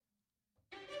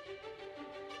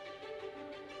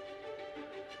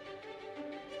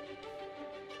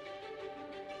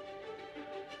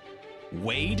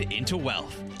Wade into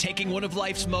Wealth, taking one of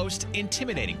life's most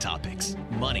intimidating topics,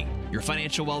 money, your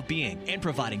financial well-being, and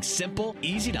providing simple,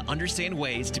 easy-to-understand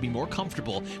ways to be more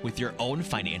comfortable with your own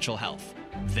financial health.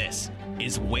 This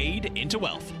is Wade into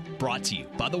Wealth, brought to you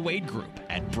by the Wade Group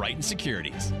at Brighton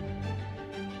Securities.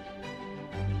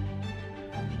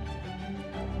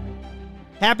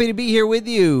 Happy to be here with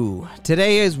you.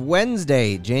 Today is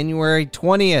Wednesday, January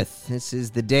 20th. This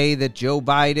is the day that Joe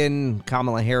Biden,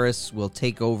 Kamala Harris will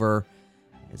take over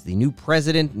as the new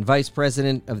president and vice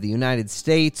president of the United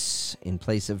States in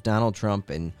place of Donald Trump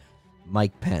and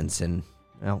Mike Pence. And,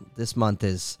 well, this month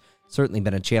has certainly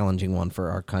been a challenging one for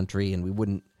our country, and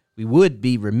we would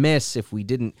be remiss if we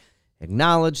didn't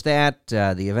acknowledge that.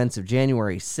 The events of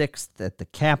January 6th at the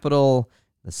Capitol,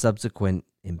 the subsequent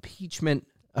impeachment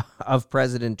of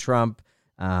President Trump,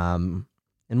 and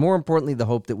more importantly, the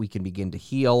hope that we can begin to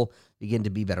heal, begin to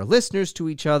be better listeners to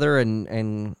each other,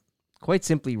 and quite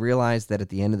simply realize that at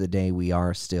the end of the day, we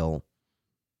are still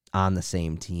on the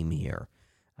same team here.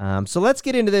 So let's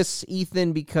get into this,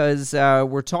 Ethan, because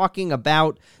we're talking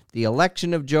about the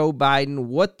election of Joe Biden,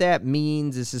 what that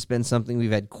means. This has been something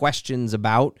we've had questions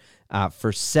about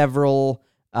for several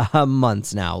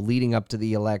months now, leading up to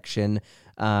the election.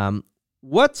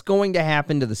 What's going to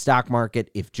happen to the stock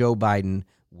market if Joe Biden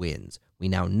wins? We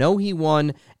now know he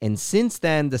won, and since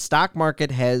then, the stock market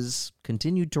has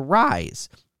continued to rise.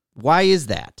 Why is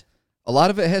that? A lot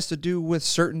of it has to do with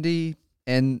certainty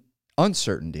and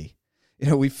uncertainty. You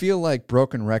know, we feel like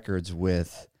broken records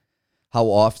with how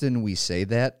often we say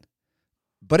that,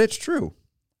 but it's true.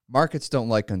 Markets don't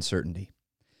like uncertainty.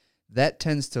 That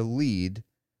tends to lead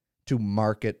to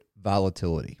market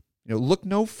volatility. You know, look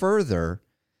no further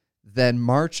than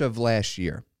March of last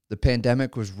year. The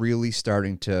pandemic was really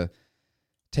starting to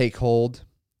take hold.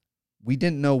 We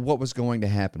didn't know what was going to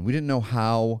happen. We didn't know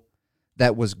how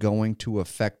that was going to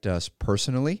affect us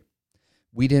personally.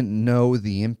 We didn't know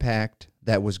the impact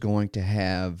that was going to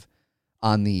have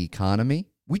on the economy.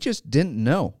 We just didn't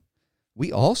know.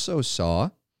 We also saw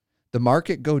the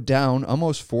market go down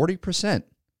almost 40%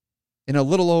 in a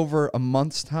little over a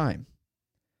month's time.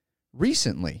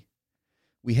 Recently,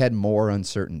 we had more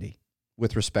uncertainty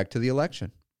with respect to the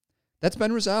election. That's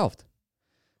been resolved.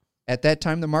 At that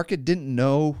time, the market didn't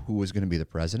know who was going to be the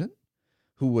president,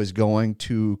 who was going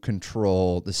to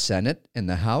control the Senate and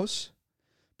the House,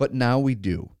 but now we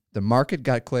do. The market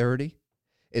got clarity,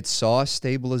 it saw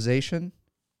stabilization,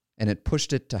 and it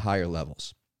pushed it to higher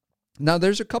levels. Now,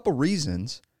 there's a couple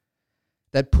reasons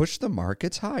that push the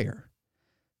markets higher.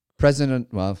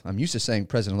 I'm used to saying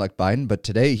President-elect Biden, but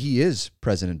today he is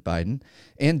President Biden,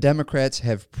 and Democrats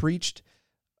have preached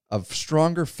a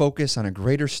stronger focus on a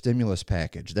greater stimulus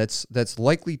package that's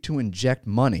likely to inject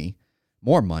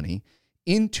more money,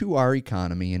 into our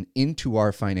economy and into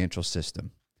our financial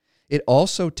system. It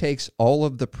also takes all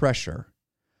of the pressure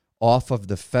off of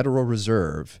the Federal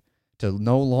Reserve to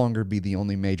no longer be the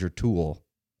only major tool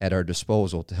at our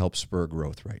disposal to help spur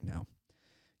growth right now.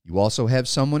 You also have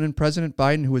someone in President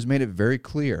Biden who has made it very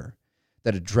clear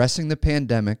that addressing the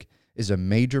pandemic is a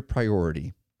major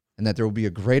priority and that there will be a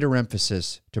greater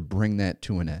emphasis to bring that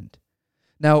to an end.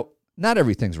 Now, not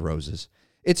everything's roses.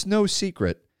 It's no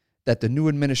secret that the new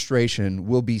administration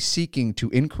will be seeking to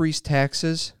increase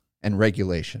taxes and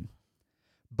regulation.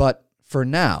 But for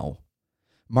now,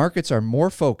 markets are more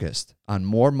focused on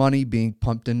more money being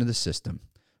pumped into the system,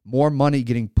 more money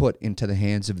getting put into the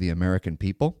hands of the American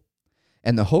people,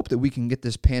 and the hope that we can get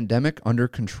this pandemic under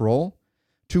control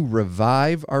to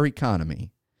revive our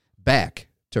economy back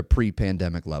to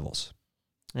pre-pandemic levels.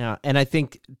 Yeah, and I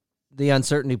think the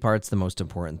uncertainty part's the most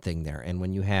important thing there. And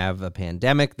when you have a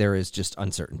pandemic, there is just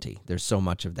uncertainty. There's so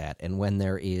much of that. And when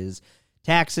there is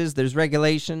taxes, there's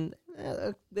regulation.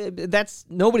 That's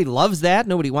nobody loves that.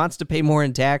 Nobody wants to pay more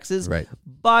in taxes. Right.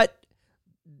 But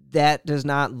that does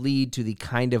not lead to the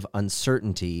kind of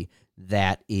uncertainty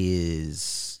that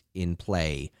is in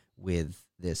play with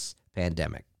this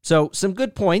pandemic. So some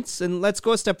good points, and let's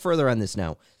go a step further on this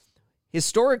now.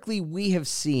 Historically, we have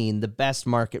seen the best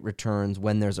market returns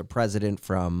when there's a president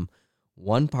from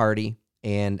one party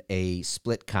and a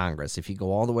split Congress. If you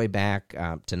go all the way back to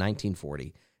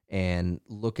 1940 and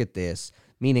look at this,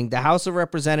 meaning the House of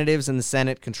Representatives and the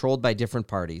Senate controlled by different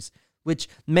parties, which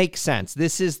makes sense.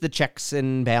 This is the checks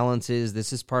and balances.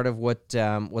 This is part of what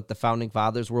the Founding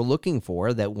Fathers were looking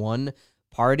for, that one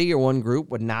party or one group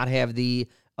would not have the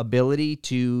ability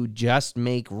to just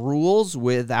make rules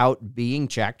without being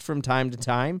checked from time to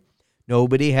time.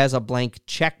 Nobody has a blank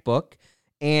checkbook,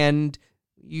 and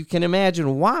you can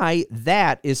imagine why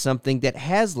that is something that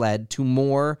has led to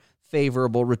more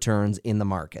favorable returns in the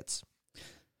markets.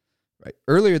 Right.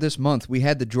 Earlier this month, we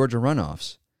had the Georgia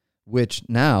runoffs, which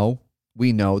now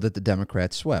we know that the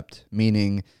Democrats swept,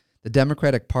 meaning the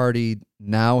Democratic Party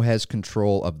now has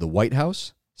control of the White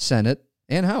House, Senate,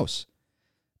 and House.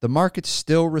 The market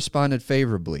still responded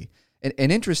favorably.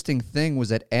 An interesting thing was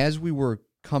that as we were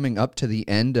coming up to the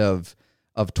end of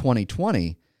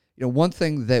 2020, one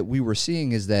thing that we were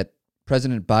seeing is that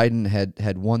President Biden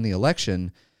had won the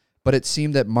election, but it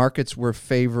seemed that markets were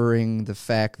favoring the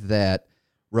fact that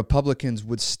Republicans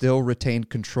would still retain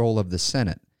control of the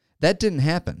Senate. That didn't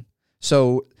happen.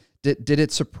 So did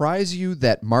it surprise you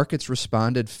that markets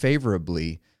responded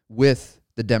favorably with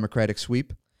the Democratic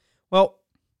sweep? Well,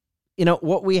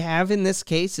 what we have in this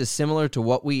case is similar to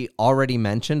what we already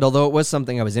mentioned, although it was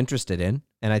something I was interested in,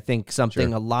 and I think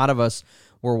something a lot of us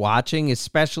were watching,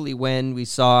 especially when we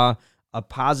saw a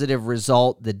positive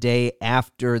result the day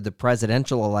after the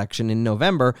presidential election in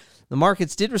November. The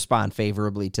markets did respond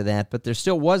favorably to that, but there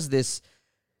still was this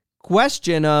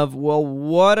question of, well,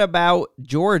 what about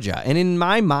Georgia? And in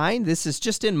my mind, this is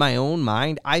just in my own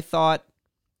mind, I thought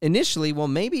initially, well,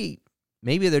 maybe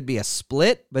there'd be a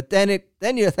split, but then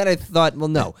I thought, well,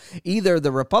 no, either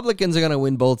the Republicans are going to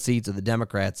win both seats or the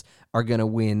Democrats are going to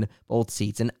win both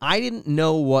seats. And I didn't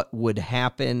know what would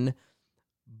happen,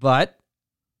 but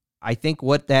I think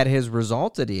what that has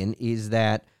resulted in is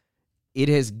that it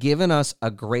has given us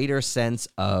a greater sense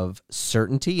of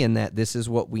certainty in that this is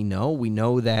what we know. We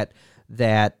know that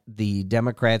the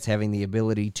Democrats having the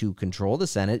ability to control the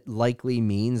Senate likely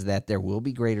means that there will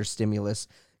be greater stimulus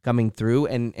coming through.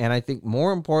 And I think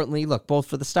more importantly, look, both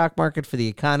for the stock market, for the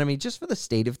economy, just for the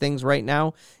state of things right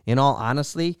now, in all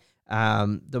honesty,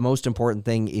 the most important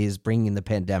thing is bringing the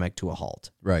pandemic to a halt.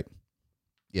 Right.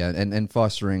 Yeah, and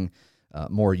fostering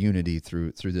more unity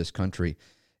through this country.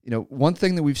 One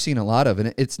thing that we've seen a lot of,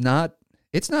 and it's not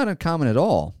uncommon at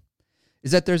all,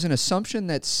 is that there's an assumption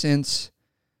that since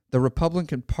the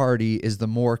Republican Party is the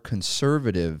more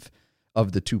conservative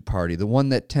of the two parties, the one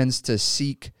that tends to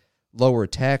seek lower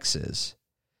taxes,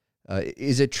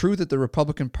 is it true that the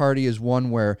Republican Party is one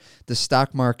where the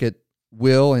stock market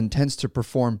will and tends to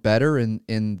perform better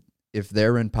in if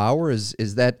they're in power?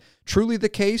 Is that truly the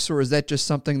case, or is that just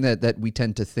something that we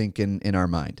tend to think in our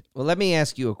mind? Well, let me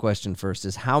ask you a question first.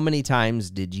 Is how many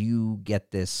times did you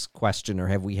get this question, or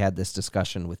have we had this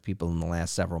discussion with people in the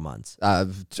last several months?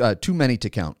 Too many to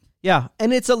count. Yeah,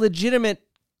 and it's a legitimate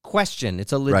question.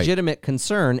 It's a legitimate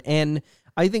concern, and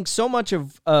I think so much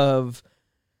of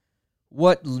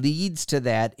what leads to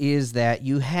that is that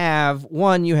you have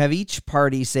each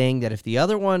party saying that if the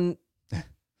other one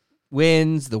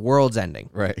wins, the world's ending.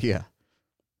 Right, yeah.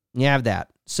 You have that.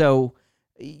 So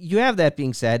you have that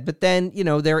being said, but then,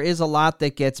 there is a lot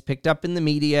that gets picked up in the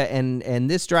media, and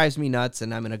this drives me nuts,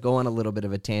 and I'm going to go on a little bit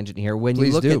of a tangent here. When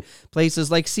you look at places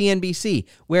like CNBC,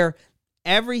 where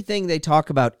everything they talk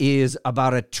about is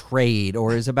about a trade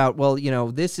or is about, well,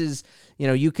 this is,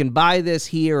 you can buy this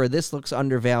here or this looks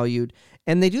undervalued.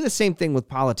 And they do the same thing with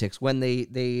politics when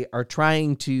they are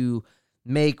trying to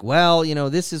make, well,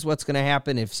 this is what's going to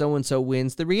happen if so-and-so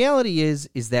wins. The reality is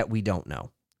that we don't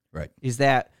know. Right. Is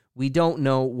that we don't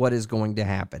know what is going to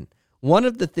happen. One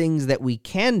of the things that we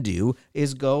can do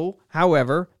is go,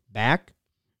 however, back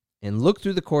and look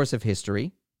through the course of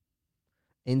history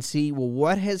and see, well,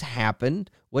 what has happened?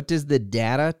 What does the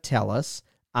data tell us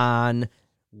on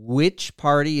which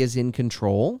party is in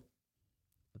control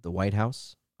of the White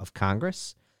House, of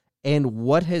Congress, and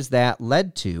what has that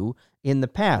led to in the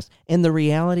past? And the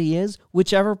reality is,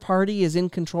 whichever party is in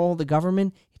control of the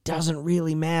government, it doesn't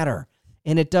really matter.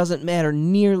 And it doesn't matter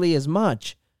nearly as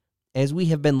much as we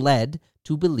have been led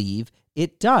to believe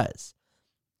it does.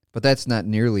 But that's not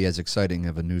nearly as exciting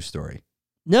of a news story.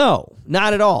 No,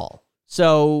 not at all.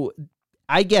 So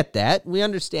I get that. We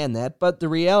understand that. But the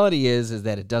reality is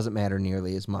that it doesn't matter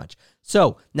nearly as much.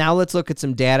 So now let's look at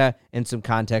some data and some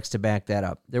context to back that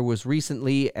up. There was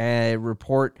recently a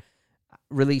report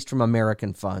released from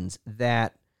American Funds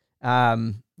that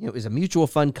it was a mutual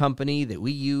fund company that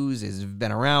we use, has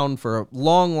been around for a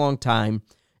long, long time.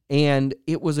 And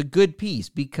it was a good piece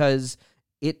because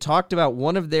it talked about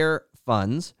one of their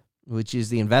funds, which is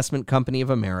the Investment Company of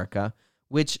America,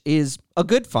 which is a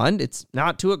good fund. It's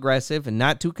not too aggressive and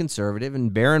not too conservative.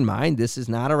 And bear in mind, this is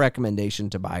not a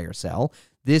recommendation to buy or sell.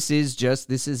 This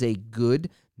is a good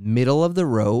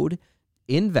middle-of-the-road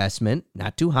investment,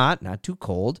 not too hot, not too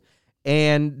cold.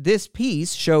 And this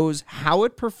piece shows how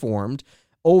it performed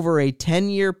over a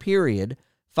 10-year period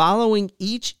following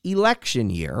each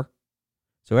election year.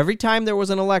 So every time there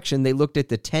was an election, they looked at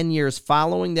the 10 years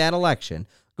following that election,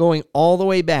 going all the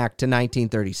way back to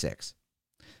 1936.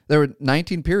 There were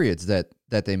 19 periods that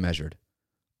they measured.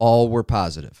 All were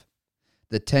positive.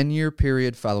 the 10-year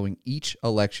period following each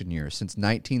election year since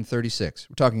 1936,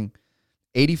 we're talking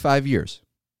 85 years,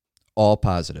 all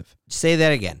positive. Say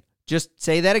that again. Just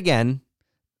say that again.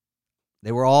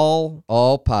 They were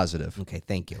all positive. Okay,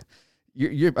 thank you.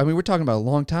 We're talking about a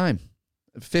long time.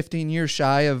 15 years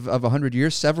shy of 100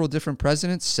 years, several different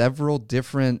presidents, several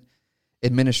different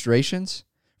administrations.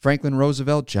 Franklin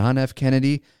Roosevelt, John F.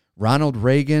 Kennedy, Ronald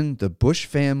Reagan, the Bush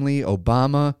family,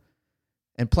 Obama,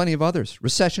 and plenty of others.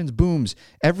 Recessions, booms,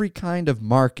 every kind of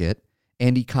market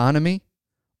and economy,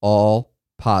 all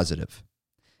positive.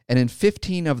 And in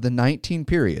 15 of the 19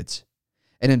 periods,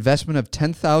 an investment of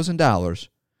 $10,000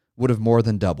 would have more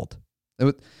than doubled.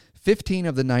 15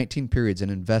 of the 19 periods,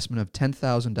 an investment of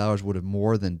 $10,000 would have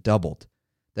more than doubled.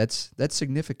 That's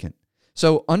significant.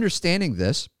 So understanding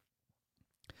this,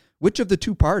 which of the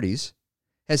two parties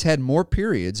has had more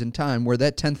periods in time where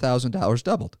that $10,000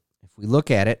 doubled? If we look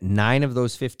at it, 9 of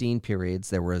those 15 periods,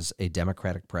 there was a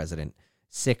Democratic president.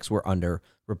 6 were under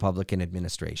Republican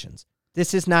administrations.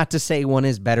 This is not to say one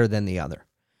is better than the other.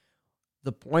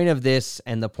 The point of this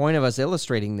and the point of us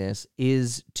illustrating this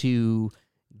is to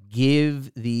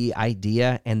give the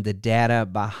idea and the data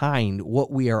behind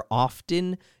what we are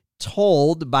often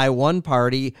told by one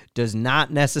party does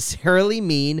not necessarily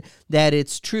mean that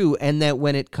it's true, and that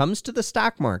when it comes to the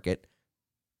stock market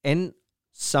and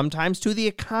sometimes to the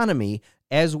economy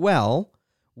as well,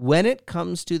 when it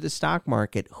comes to the stock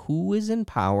market, who is in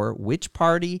power, which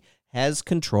party has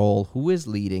control, who is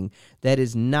leading, that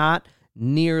is not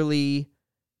nearly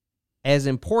as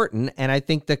important. And I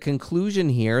think the conclusion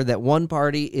here that one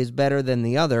party is better than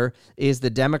the other is the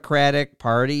Democratic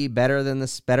Party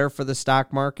better for the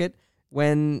stock market,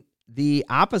 when the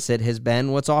opposite has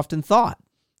been what's often thought.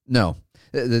 No.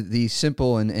 The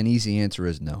simple and easy answer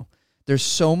is no. There's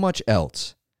so much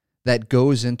else that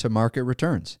goes into market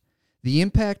returns. The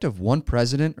impact of one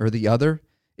president or the other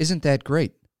isn't that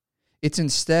great. It's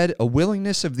instead a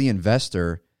willingness of the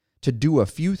investor to do a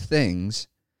few things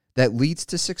that leads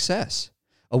to success,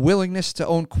 a willingness to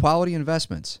own quality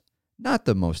investments. Not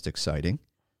the most exciting,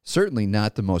 certainly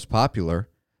not the most popular,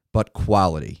 but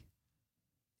quality.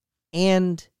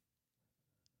 And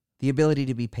the ability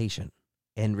to be patient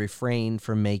and refrain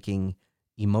from making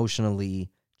emotionally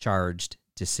charged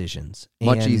decisions.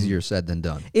 Much easier said than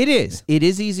done. It is. It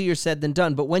is easier said than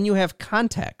done. But when you have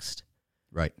context,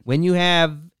 right? When you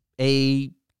have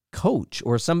a coach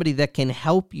or somebody that can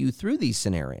help you through these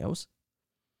scenarios,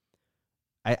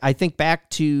 I think back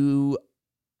to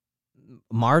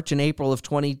March and April of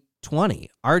 2020.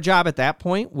 Our job at that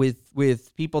point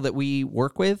with people that we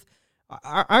work with,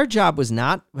 our job was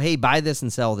not, hey, buy this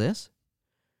and sell this.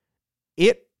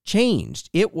 It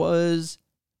changed. It was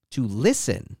to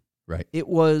listen. Right. It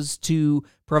was to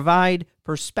provide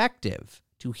perspective,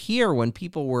 to hear when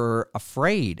people were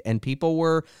afraid and people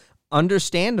were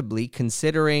understandably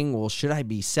considering, well, should I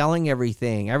be selling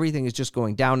everything? Everything is just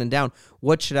going down and down.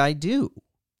 What should I do?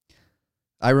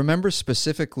 I remember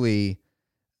specifically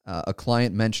a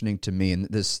client mentioning to me, and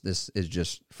this is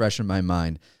just fresh in my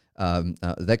mind.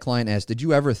 That client asked, did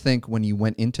you ever think when you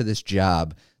went into this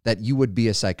job that you would be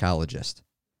a psychologist?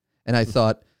 And I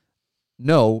thought,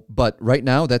 no, but right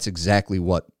now that's exactly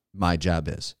what my job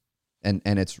is. And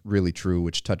it's really true,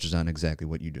 which touches on exactly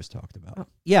what you just talked about.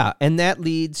 Yeah, and that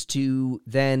leads to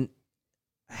then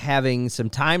having some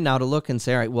time now to look and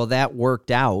say, all right, well, that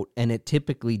worked out, and it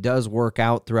typically does work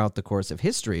out throughout the course of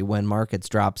history when markets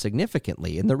drop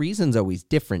significantly. And the reason's always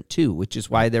different, too, which is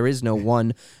why there is no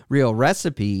one real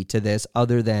recipe to this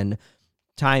other than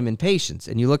time and patience.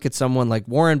 And you look at someone like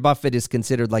Warren Buffett is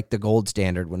considered like the gold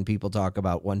standard when people talk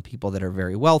about people that are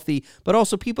very wealthy, but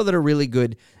also people that are really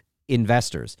good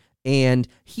investors. And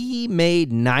he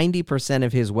made 90%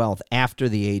 of his wealth after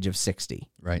the age of 60.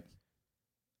 Right.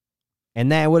 And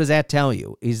what does that tell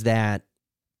you? Is that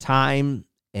time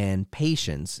and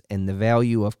patience and the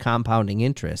value of compounding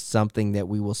interest, something that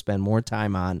we will spend more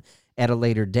time on at a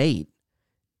later date,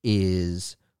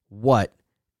 is what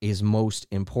is most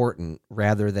important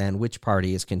rather than which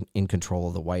party is in control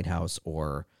of the White House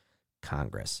or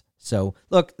Congress. So,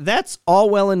 look, that's all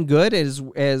well and good as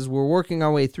we're working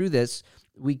our way through this.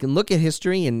 We can look at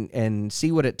history and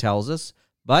see what it tells us,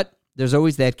 but there's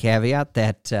always that caveat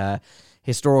that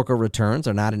historical returns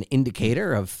are not an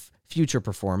indicator of future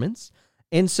performance.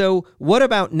 And so what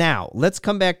about now? Let's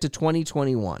come back to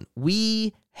 2021.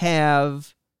 We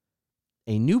have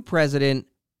a new president,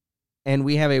 and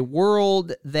we have a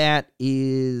world that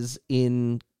is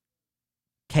in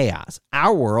chaos.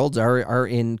 Our worlds are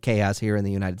in chaos here in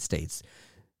the United States.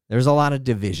 There's a lot of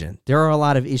division. There are a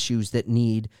lot of issues that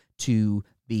need to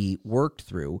be worked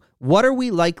through. What are we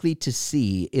likely to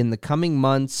see in the coming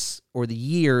months or the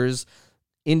years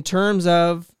in terms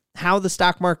of how the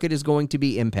stock market is going to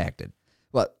be impacted?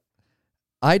 Well,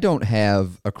 I don't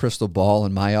have a crystal ball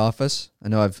in my office. I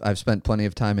know I've spent plenty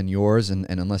of time in yours, and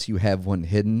unless you have one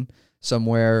hidden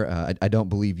somewhere, I don't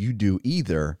believe you do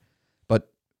either.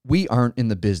 But we aren't in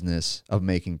the business of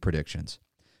making predictions.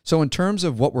 So in terms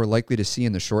of what we're likely to see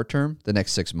in the short term, the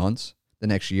next 6 months, the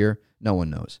next year, no one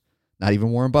knows. Not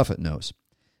even Warren Buffett knows.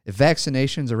 If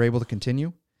vaccinations are able to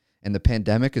continue and the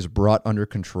pandemic is brought under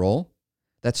control,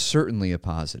 that's certainly a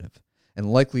positive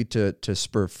and likely to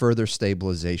spur further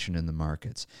stabilization in the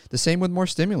markets. The same with more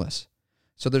stimulus.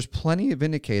 So there's plenty of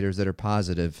indicators that are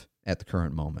positive at the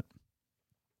current moment.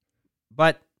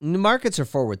 But the markets are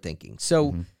forward-thinking.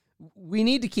 So we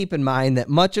need to keep in mind that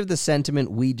much of the sentiment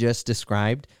we just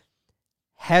described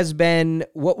has been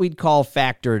what we'd call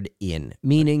factored in,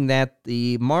 meaning that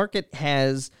the market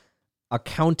has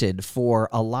accounted for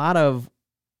a lot of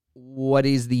what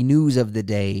is the news of the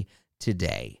day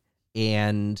today.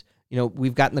 And,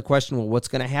 we've gotten the question, well, what's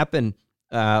going to happen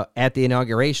at the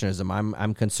inauguration?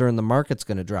 I'm concerned the market's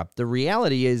going to drop. The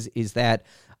reality is that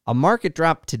a market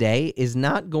drop today is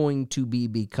not going to be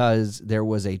because there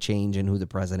was a change in who the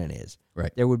president is.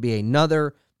 Right. There would be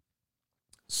another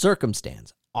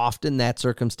circumstance. Often that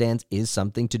circumstance is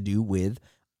something to do with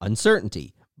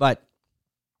uncertainty, but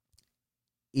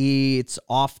it's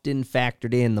often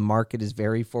factored in. The market is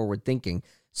very forward thinking.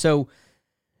 So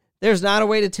there's not a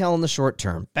way to tell in the short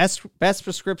term. Best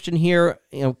prescription here,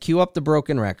 cue up the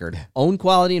broken record. Own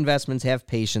quality investments, have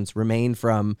patience, remain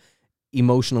from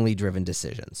emotionally driven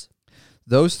decisions.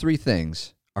 Those three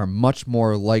things are much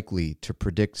more likely to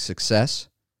predict success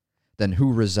than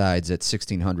who resides at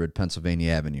 1600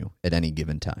 Pennsylvania Avenue at any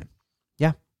given time.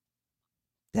 Yeah.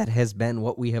 That has been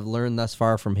what we have learned thus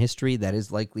far from history. That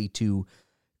is likely to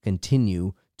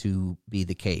continue to be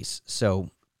the case. So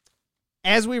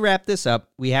as we wrap this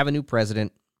up, we have a new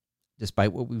president,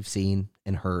 despite what we've seen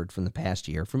and heard from the past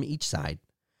year from each side.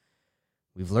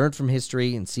 We've learned from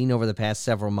history and seen over the past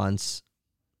several months,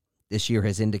 this year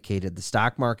has indicated the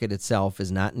stock market itself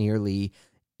is not nearly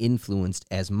influenced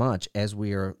as much as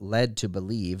we are led to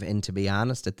believe. And to be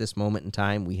honest, at this moment in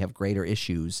time, we have greater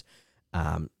issues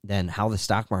than how the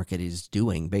stock market is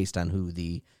doing based on who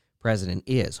the president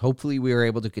is. Hopefully, we are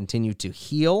able to continue to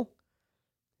heal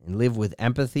and live with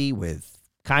empathy, with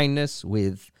kindness,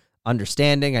 with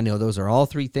understanding. I know those are all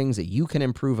three things that you can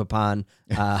improve upon.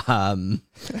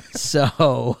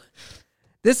 So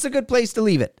this is a good place to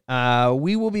leave it.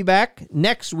 We will be back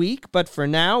next week, but for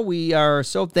now, we are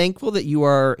so thankful that you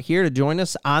are here to join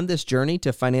us on this journey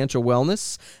to financial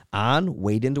wellness on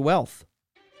Wade into Wealth.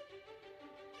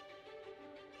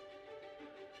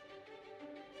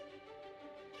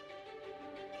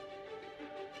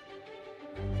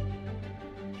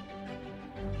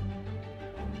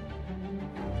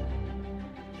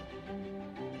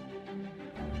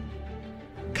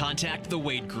 Contact the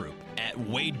Wade Group at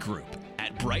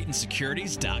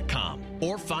wadegroup@brightonsecurities.com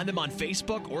or find them on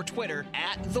Facebook or Twitter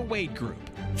at The Wade Group.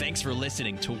 Thanks for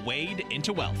listening to Wade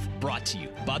into Wealth, brought to you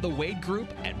by the Wade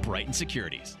Group at Brighton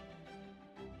Securities.